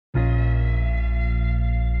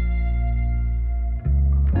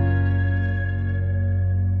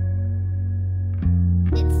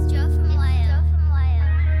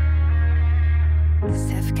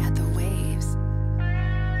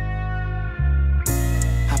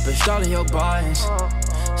pushed all of your buttons,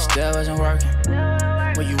 still wasn't working.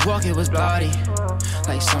 When you walk, it was bloody,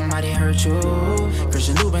 like somebody hurt you.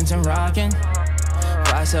 Christian Louboutin rocking,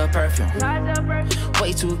 why sell perfume?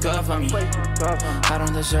 Way too good for me, I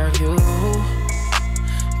don't deserve you.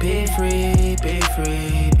 Be free, be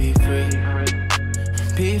free, be free.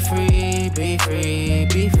 Be free, be free,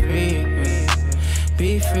 be free.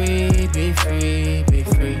 Be free, be free, be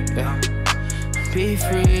free. Yeah. Be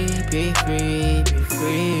free, be free, be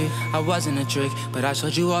free. I wasn't a trick, but I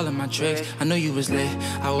showed you all of my tricks. I knew you was lit.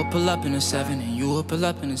 I would pull up in a 7 and you would pull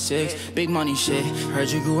up in a 6. Big money shit. Heard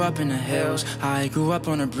you grew up in the hills. I grew up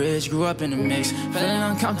on a bridge, grew up in the mix. Feeling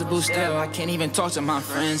uncomfortable still. I can't even talk to my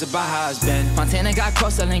friends about how it's been. Montana got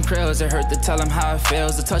caught selling krills. It hurt to tell them how it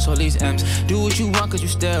feels to touch all these M's. Do what you want, cause you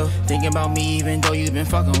still thinking about me, even though you've been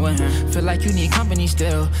fucking with him. Feel like you need company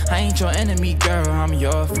still. I ain't your enemy, girl. I'm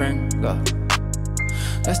your friend. Look.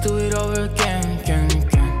 Let's do it over again, again,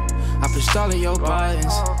 again. I pushed all of your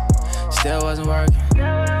buttons, still wasn't working.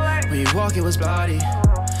 When you walk, it was bloody,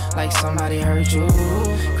 like somebody hurt you.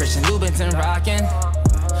 Christian Louboutin rocking,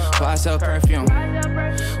 why sell perfume?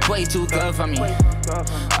 Way too good for me,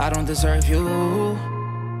 I don't deserve you.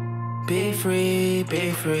 Be free,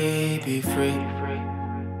 be free, be free.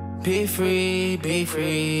 Be free, be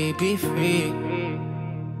free, be free.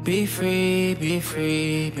 Be free, be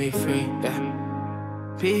free, be free. Yeah.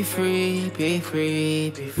 Be free, be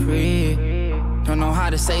free, be free. Don't know how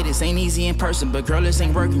to say this, ain't easy in person, but girl, this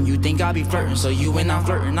ain't working. You think I be flirting, so you and I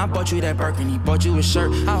flirting. I bought you that Birkin, he bought you a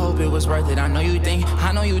shirt. I hope it was worth it. I know you think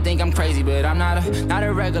I'm crazy, but I'm not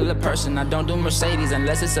a regular person. I don't do Mercedes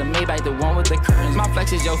unless it's a Maybach, the one with the curtains. My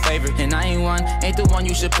flex is your favorite, and I ain't the one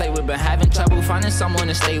you should play with, but having trouble finding someone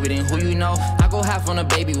to stay with. And who you know, I go half on a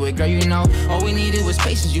baby with, girl, you know. All we needed was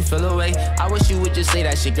patience, you feel away. I wish you would just say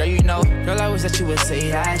that shit, girl, you know. Girl, I wish that you would say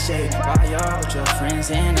that shit while you're with your friends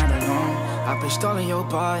and not alone. I pushed all of your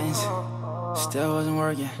buttons, still wasn't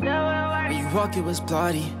working. When you walk, it was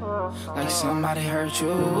bloody, like somebody hurt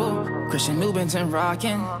you. Christian Louboutin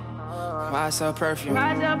rocking, why sell perfume?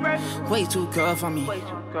 Way too good for me,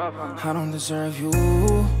 I don't deserve you.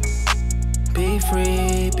 Be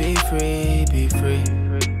free, be free, be free.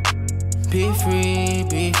 Be free,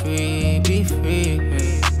 be free, be free.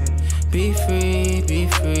 Be free, be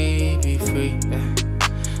free, be free.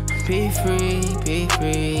 Be free, be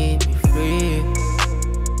free, be free.